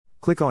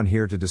Click on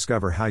here to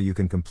discover how you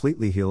can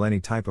completely heal any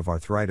type of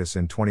arthritis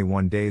in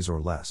 21 days or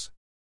less.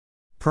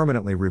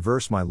 Permanently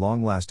reverse my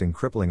long-lasting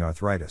crippling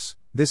arthritis.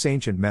 This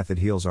ancient method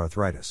heals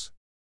arthritis.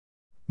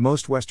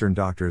 Most Western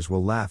doctors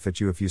will laugh at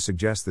you if you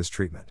suggest this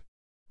treatment.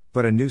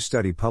 But a new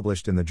study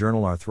published in the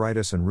journal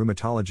Arthritis and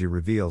Rheumatology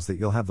reveals that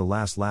you'll have the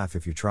last laugh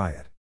if you try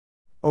it.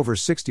 Over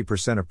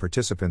 60% of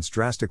participants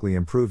drastically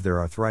improved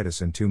their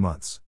arthritis in 2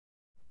 months.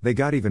 They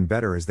got even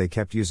better as they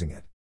kept using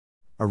it.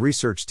 A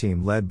research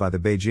team led by the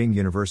Beijing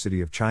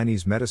University of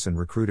Chinese Medicine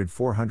recruited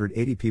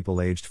 480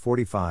 people aged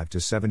 45 to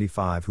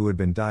 75 who had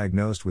been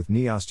diagnosed with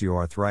knee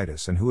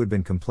osteoarthritis and who had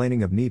been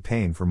complaining of knee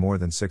pain for more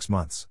than 6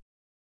 months.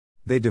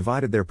 They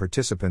divided their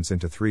participants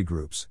into 3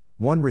 groups: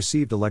 1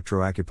 received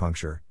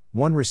electroacupuncture,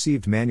 1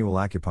 received manual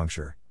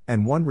acupuncture,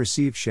 and 1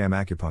 received sham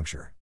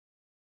acupuncture.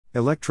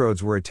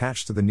 Electrodes were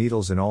attached to the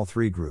needles in all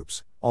 3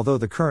 groups, although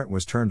the current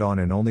was turned on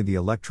in only the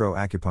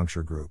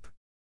electroacupuncture group.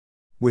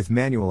 With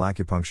manual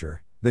acupuncture,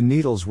 the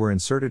needles were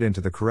inserted into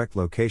the correct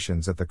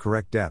locations at the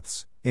correct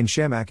depths. In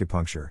sham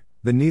acupuncture,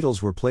 the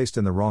needles were placed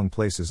in the wrong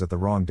places at the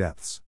wrong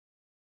depths.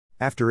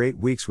 After 8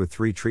 weeks with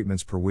 3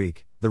 treatments per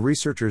week, the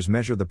researchers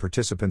measured the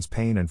participants'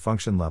 pain and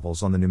function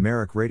levels on the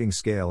numeric rating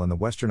scale in the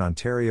Western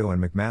Ontario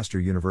and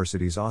McMaster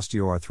University's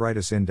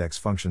Osteoarthritis Index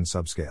Function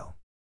Subscale.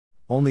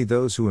 Only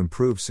those who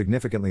improved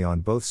significantly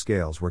on both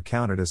scales were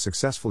counted as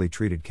successfully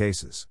treated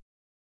cases.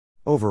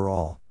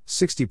 Overall,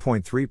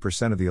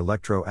 60.3% of the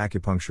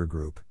electroacupuncture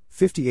group,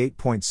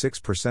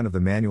 58.6% of the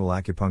manual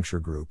acupuncture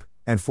group,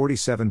 and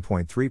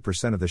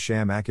 47.3% of the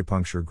sham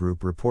acupuncture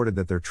group reported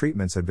that their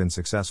treatments had been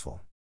successful.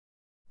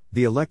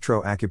 The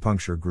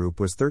electroacupuncture group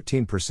was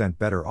 13%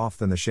 better off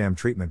than the sham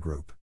treatment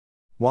group.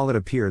 While it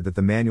appeared that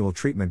the manual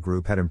treatment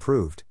group had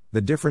improved,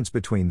 the difference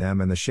between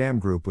them and the sham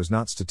group was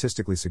not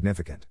statistically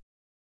significant.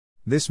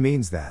 This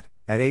means that,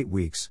 at 8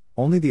 weeks,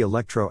 only the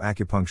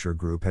electroacupuncture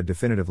group had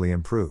definitively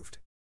improved.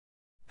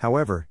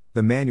 However,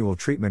 the manual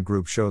treatment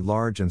group showed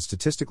large and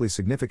statistically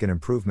significant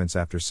improvements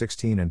after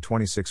 16 and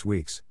 26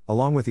 weeks,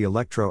 along with the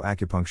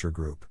electroacupuncture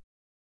group.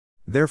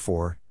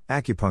 Therefore,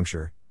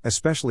 acupuncture,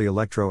 especially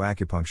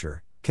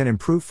electroacupuncture, can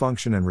improve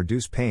function and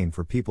reduce pain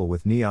for people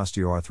with knee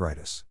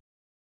osteoarthritis.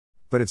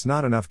 But it's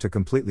not enough to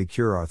completely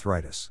cure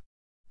arthritis.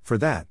 For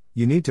that,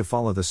 you need to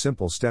follow the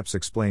simple steps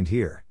explained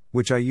here,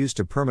 which I use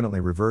to permanently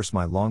reverse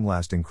my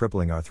long-lasting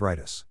crippling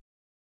arthritis.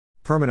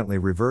 Permanently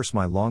reverse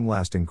my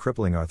long-lasting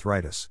crippling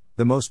arthritis.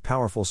 The most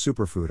powerful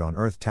superfood on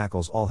earth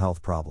tackles all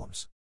health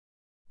problems.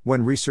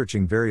 When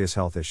researching various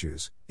health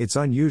issues, it's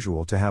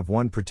unusual to have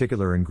one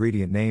particular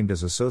ingredient named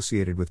as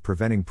associated with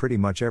preventing pretty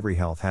much every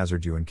health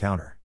hazard you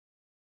encounter.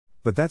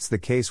 But that's the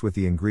case with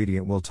the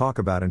ingredient we'll talk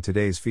about in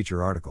today's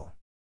feature article.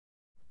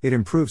 It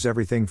improves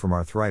everything from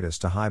arthritis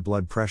to high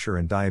blood pressure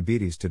and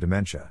diabetes to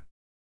dementia.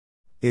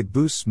 It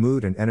boosts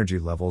mood and energy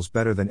levels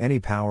better than any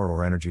power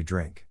or energy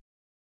drink.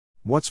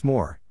 What's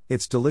more,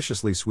 it's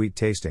deliciously sweet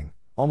tasting,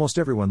 almost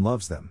everyone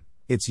loves them,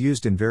 it's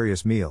used in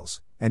various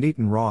meals, and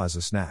eaten raw as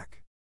a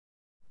snack.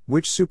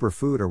 Which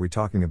superfood are we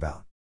talking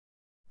about?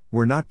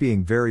 We're not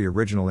being very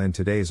original in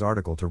today's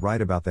article to write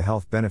about the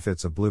health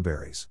benefits of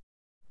blueberries.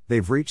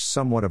 They've reached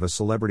somewhat of a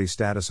celebrity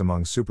status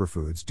among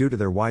superfoods due to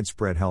their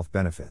widespread health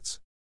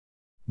benefits.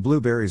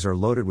 Blueberries are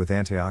loaded with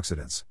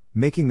antioxidants,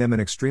 making them an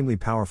extremely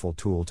powerful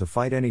tool to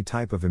fight any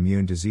type of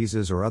immune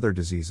diseases or other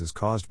diseases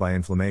caused by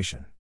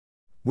inflammation.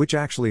 Which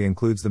actually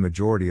includes the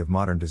majority of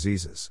modern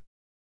diseases.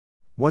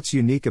 What's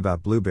unique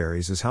about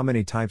blueberries is how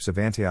many types of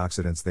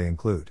antioxidants they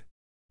include.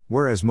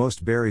 Whereas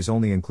most berries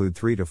only include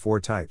 3 to 4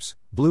 types,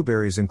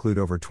 blueberries include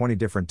over 20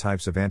 different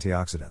types of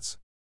antioxidants.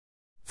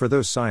 For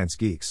those science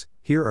geeks,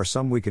 here are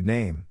some we could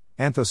name: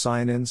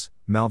 anthocyanins,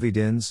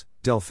 malvidins,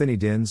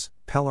 delphinidins,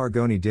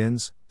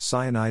 pelargonidins,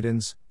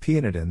 cyanidins,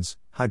 peanidins,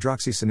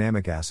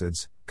 hydroxycinnamic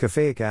acids,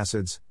 caffeic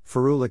acids,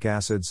 ferulic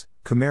acids,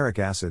 coumaric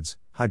acids,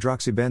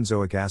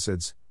 hydroxybenzoic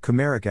acids,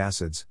 coumaric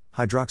acids,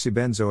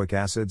 hydroxybenzoic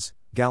acids,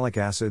 gallic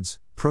acids,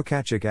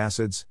 procachic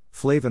acids,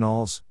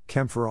 flavanols,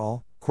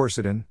 camphorol,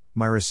 quercetin,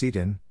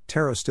 myricetin,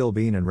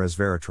 pterostilbene and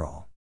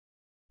resveratrol.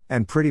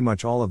 And pretty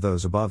much all of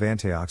those above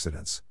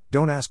antioxidants,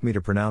 don't ask me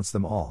to pronounce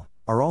them all,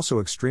 are also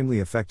extremely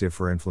effective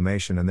for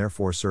inflammation and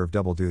therefore serve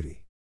double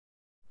duty.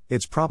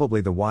 It's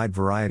probably the wide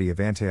variety of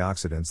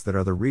antioxidants that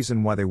are the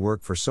reason why they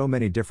work for so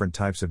many different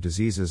types of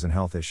diseases and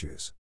health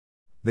issues.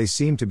 They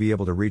seem to be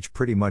able to reach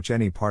pretty much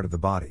any part of the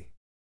body.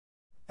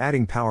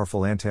 Adding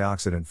powerful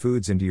antioxidant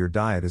foods into your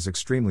diet is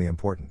extremely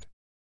important.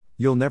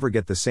 You'll never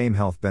get the same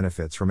health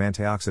benefits from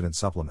antioxidant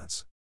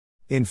supplements.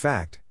 In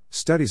fact,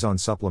 studies on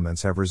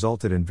supplements have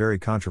resulted in very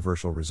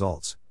controversial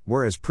results,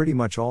 whereas pretty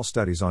much all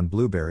studies on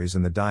blueberries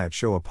and the diet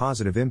show a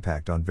positive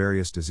impact on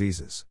various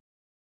diseases.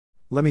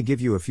 Let me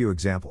give you a few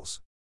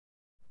examples.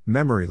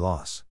 Memory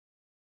loss.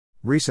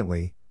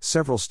 Recently,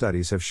 several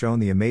studies have shown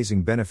the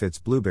amazing benefits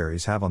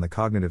blueberries have on the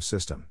cognitive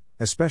system,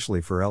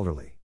 especially for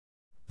elderly.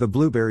 The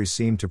blueberries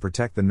seem to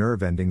protect the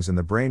nerve endings in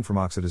the brain from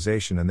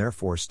oxidation and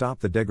therefore stop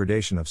the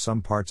degradation of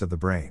some parts of the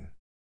brain.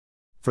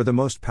 For the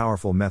most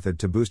powerful method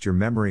to boost your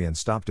memory and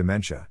stop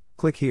dementia,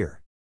 click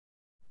here.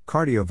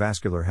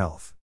 Cardiovascular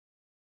health.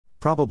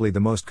 Probably the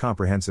most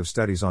comprehensive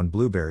studies on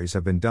blueberries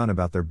have been done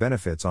about their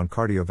benefits on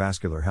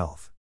cardiovascular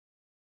health.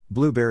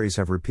 Blueberries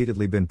have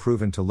repeatedly been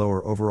proven to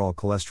lower overall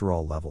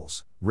cholesterol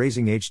levels,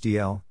 raising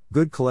HDL,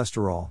 good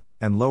cholesterol,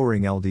 and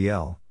lowering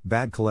LDL,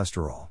 bad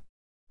cholesterol.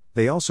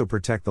 They also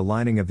protect the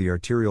lining of the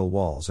arterial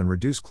walls and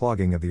reduce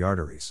clogging of the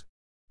arteries.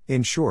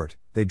 In short,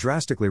 they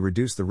drastically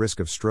reduce the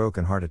risk of stroke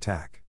and heart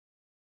attack.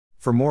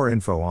 For more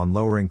info on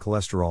lowering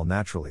cholesterol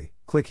naturally,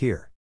 click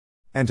here.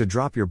 And to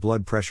drop your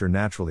blood pressure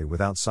naturally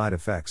without side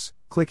effects,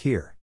 click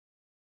here.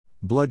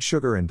 Blood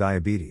sugar and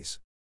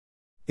diabetes.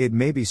 It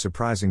may be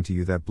surprising to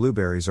you that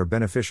blueberries are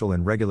beneficial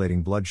in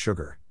regulating blood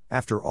sugar.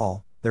 After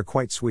all, they're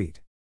quite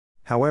sweet.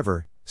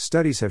 However,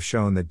 studies have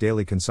shown that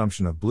daily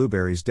consumption of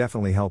blueberries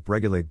definitely help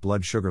regulate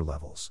blood sugar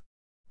levels.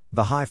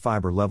 The high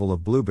fiber level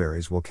of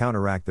blueberries will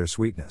counteract their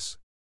sweetness.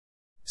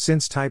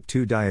 Since type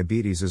 2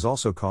 diabetes is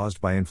also caused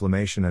by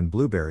inflammation and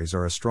blueberries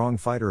are a strong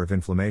fighter of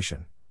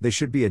inflammation, they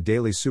should be a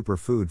daily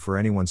superfood for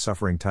anyone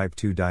suffering type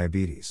 2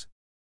 diabetes.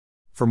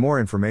 For more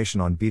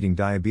information on beating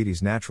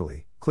diabetes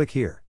naturally, click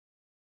here.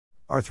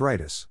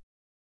 Arthritis.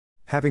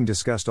 Having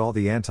discussed all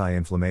the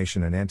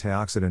anti-inflammation and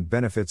antioxidant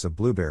benefits of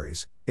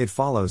blueberries, it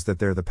follows that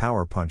they're the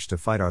power punch to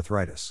fight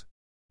arthritis.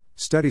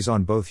 Studies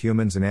on both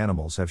humans and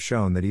animals have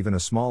shown that even a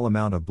small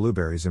amount of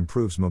blueberries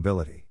improves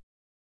mobility.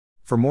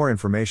 For more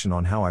information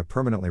on how I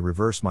permanently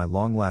reverse my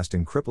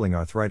long-lasting crippling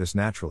arthritis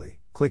naturally,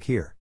 click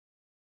here.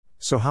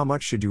 So how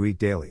much should you eat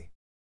daily?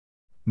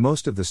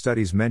 Most of the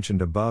studies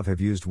mentioned above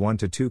have used 1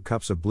 to 2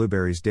 cups of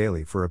blueberries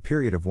daily for a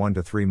period of 1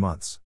 to 3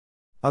 months.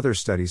 Other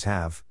studies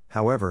have,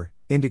 however,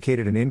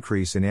 indicated an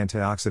increase in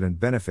antioxidant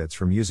benefits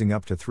from using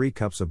up to 3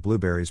 cups of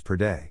blueberries per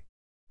day.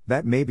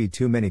 That may be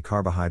too many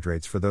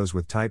carbohydrates for those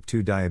with type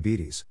 2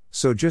 diabetes,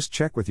 so just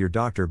check with your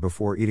doctor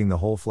before eating the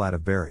whole flat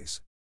of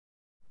berries.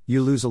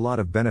 You lose a lot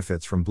of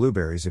benefits from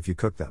blueberries if you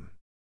cook them.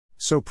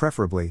 So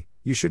preferably,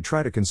 you should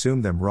try to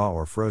consume them raw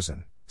or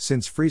frozen,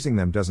 since freezing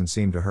them doesn't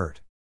seem to hurt.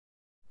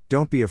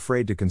 Don't be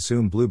afraid to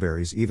consume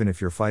blueberries even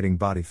if you're fighting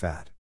body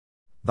fat.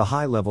 The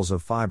high levels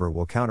of fiber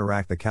will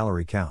counteract the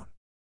calorie count.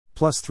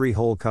 Plus 3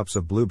 whole cups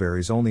of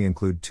blueberries only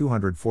include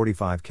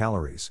 245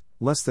 calories,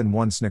 less than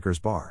 1 Snickers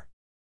bar.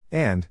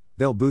 And,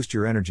 they'll boost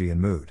your energy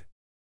and mood.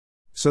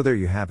 So there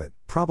you have it,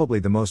 probably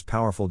the most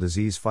powerful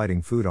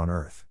disease-fighting food on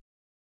earth.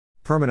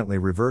 Permanently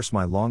reverse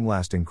my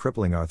long-lasting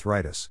crippling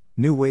arthritis,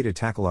 new way to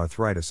tackle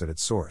arthritis at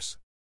its source.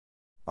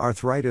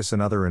 Arthritis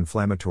and other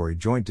inflammatory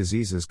joint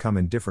diseases come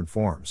in different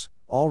forms,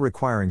 all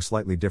requiring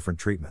slightly different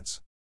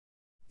treatments.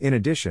 In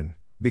addition,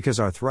 because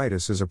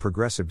arthritis is a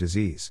progressive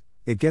disease,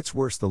 it gets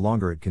worse the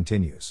longer it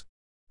continues.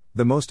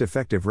 The most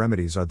effective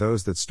remedies are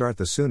those that start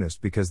the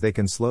soonest because they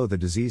can slow the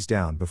disease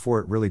down before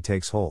it really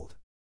takes hold.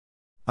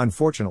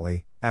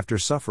 Unfortunately, after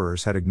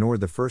sufferers had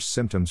ignored the first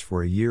symptoms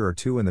for a year or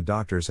two and the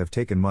doctors have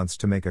taken months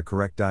to make a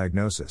correct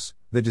diagnosis,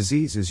 the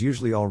disease is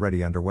usually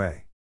already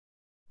underway.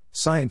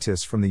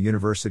 Scientists from the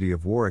University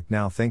of Warwick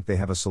now think they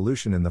have a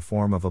solution in the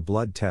form of a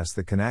blood test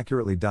that can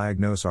accurately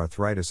diagnose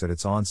arthritis at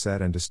its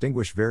onset and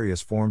distinguish various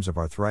forms of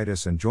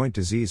arthritis and joint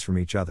disease from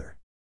each other.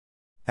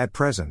 At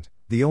present,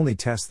 the only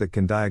test that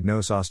can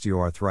diagnose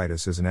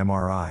osteoarthritis is an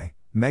MRI,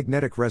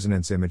 magnetic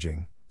resonance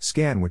imaging,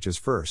 scan, which is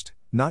first,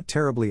 not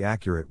terribly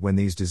accurate when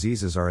these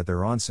diseases are at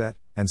their onset,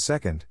 and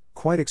second,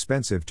 quite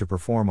expensive to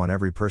perform on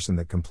every person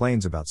that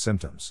complains about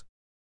symptoms.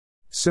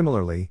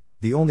 Similarly,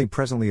 the only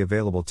presently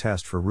available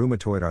test for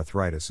rheumatoid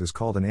arthritis is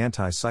called an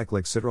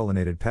anticyclic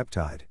citrullinated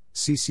peptide,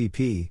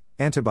 CCP,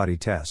 antibody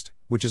test,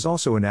 which is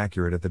also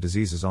inaccurate at the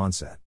disease's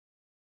onset.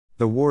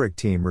 The Warwick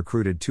team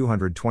recruited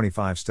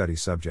 225 study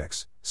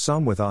subjects,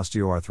 some with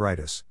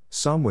osteoarthritis,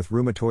 some with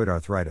rheumatoid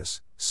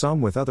arthritis,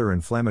 some with other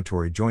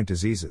inflammatory joint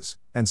diseases,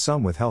 and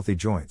some with healthy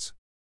joints.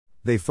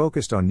 They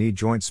focused on knee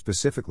joints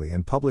specifically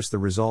and published the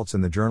results in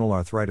the journal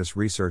Arthritis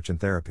Research and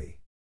Therapy.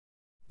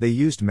 They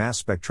used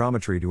mass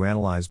spectrometry to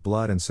analyze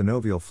blood and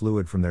synovial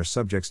fluid from their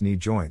subjects' knee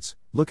joints,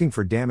 looking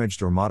for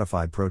damaged or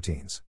modified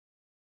proteins.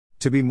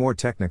 To be more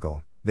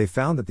technical, they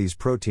found that these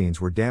proteins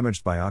were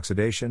damaged by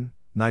oxidation,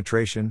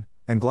 nitration,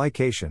 and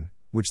glycation,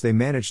 which they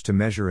managed to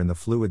measure in the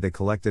fluid they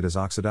collected as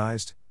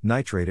oxidized,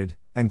 nitrated,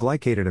 and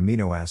glycated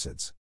amino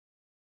acids.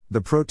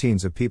 The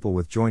proteins of people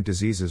with joint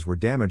diseases were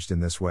damaged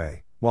in this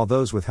way, while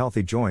those with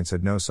healthy joints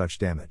had no such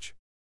damage.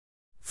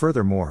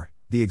 Furthermore,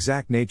 the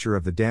exact nature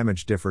of the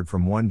damage differed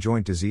from one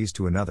joint disease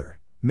to another,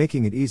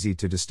 making it easy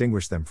to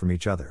distinguish them from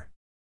each other.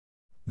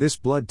 This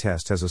blood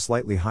test has a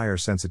slightly higher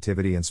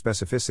sensitivity and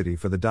specificity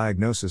for the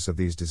diagnosis of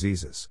these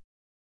diseases.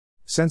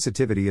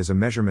 Sensitivity is a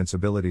measurement's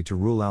ability to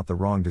rule out the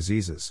wrong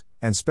diseases,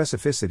 and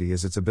specificity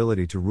is its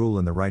ability to rule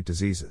in the right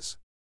diseases.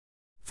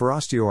 For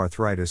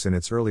osteoarthritis in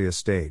its earliest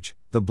stage,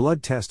 the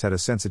blood test had a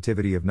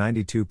sensitivity of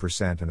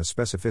 92% and a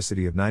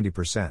specificity of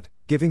 90%,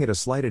 giving it a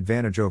slight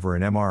advantage over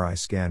an MRI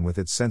scan with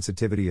its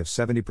sensitivity of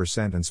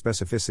 70% and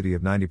specificity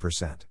of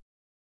 90%.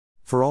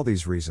 For all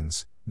these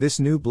reasons, this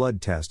new blood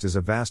test is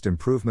a vast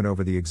improvement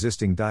over the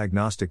existing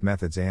diagnostic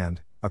methods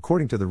and,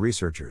 according to the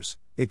researchers,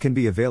 it can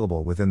be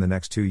available within the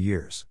next 2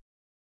 years.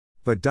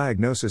 But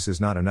diagnosis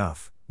is not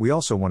enough, we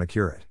also want to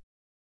cure it.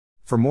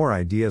 For more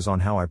ideas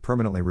on how I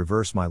permanently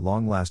reverse my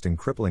long-lasting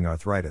crippling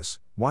arthritis,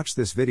 watch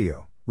this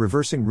video,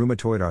 Reversing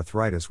Rheumatoid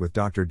Arthritis with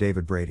Dr.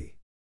 David Brady.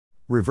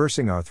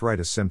 Reversing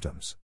arthritis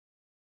symptoms.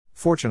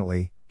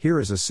 Fortunately, here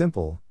is a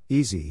simple,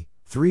 easy,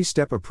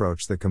 3-step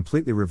approach that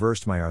completely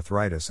reversed my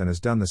arthritis and has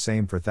done the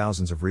same for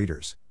thousands of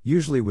readers,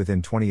 usually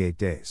within 28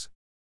 days.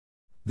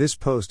 This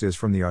post is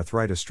from the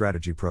Arthritis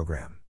Strategy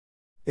Program.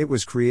 It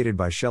was created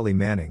by Shelley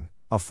Manning,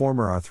 a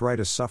former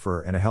arthritis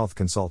sufferer and a health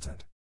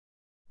consultant.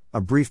 A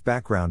brief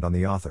background on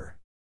the author.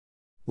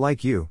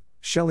 Like you,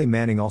 Shelley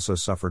Manning also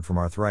suffered from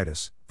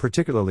arthritis,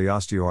 particularly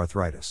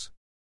osteoarthritis.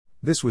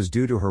 This was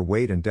due to her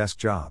weight and desk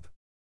job.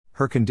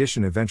 Her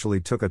condition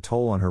eventually took a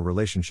toll on her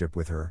relationship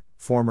with her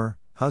former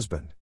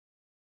husband.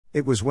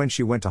 It was when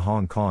she went to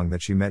Hong Kong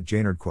that she met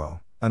Jaynard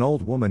Kuo, an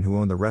old woman who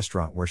owned the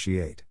restaurant where she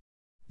ate.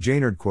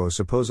 Jaynard Kuo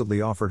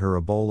supposedly offered her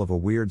a bowl of a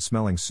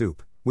weird-smelling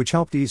soup, which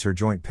helped ease her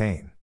joint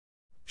pain.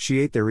 She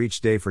ate there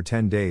each day for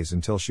 10 days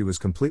until she was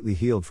completely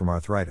healed from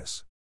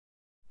arthritis.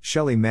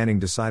 Shelley Manning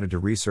decided to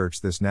research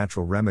this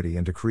natural remedy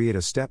and to create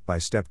a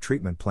step-by-step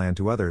treatment plan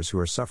to others who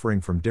are suffering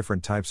from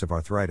different types of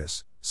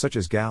arthritis, such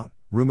as gout,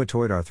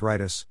 rheumatoid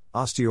arthritis,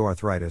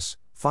 osteoarthritis,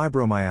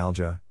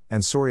 fibromyalgia,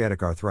 and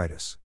psoriatic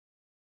arthritis.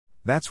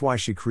 That's why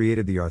she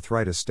created the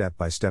arthritis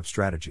step-by-step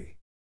strategy.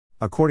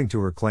 According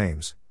to her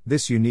claims,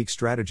 this unique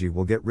strategy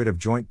will get rid of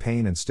joint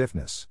pain and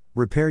stiffness,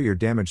 repair your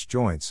damaged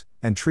joints,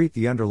 and treat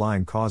the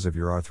underlying cause of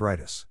your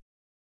arthritis.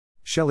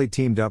 Shelley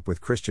teamed up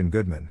with Christian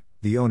Goodman,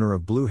 the owner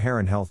of Blue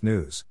Heron Health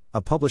News,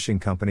 a publishing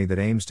company that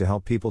aims to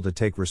help people to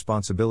take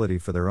responsibility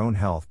for their own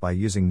health by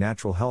using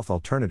natural health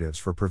alternatives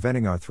for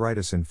preventing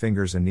arthritis in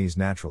fingers and knees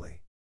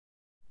naturally.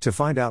 To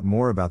find out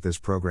more about this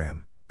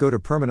program, go to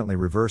Permanently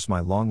Reverse My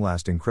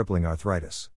Long-Lasting Crippling Arthritis.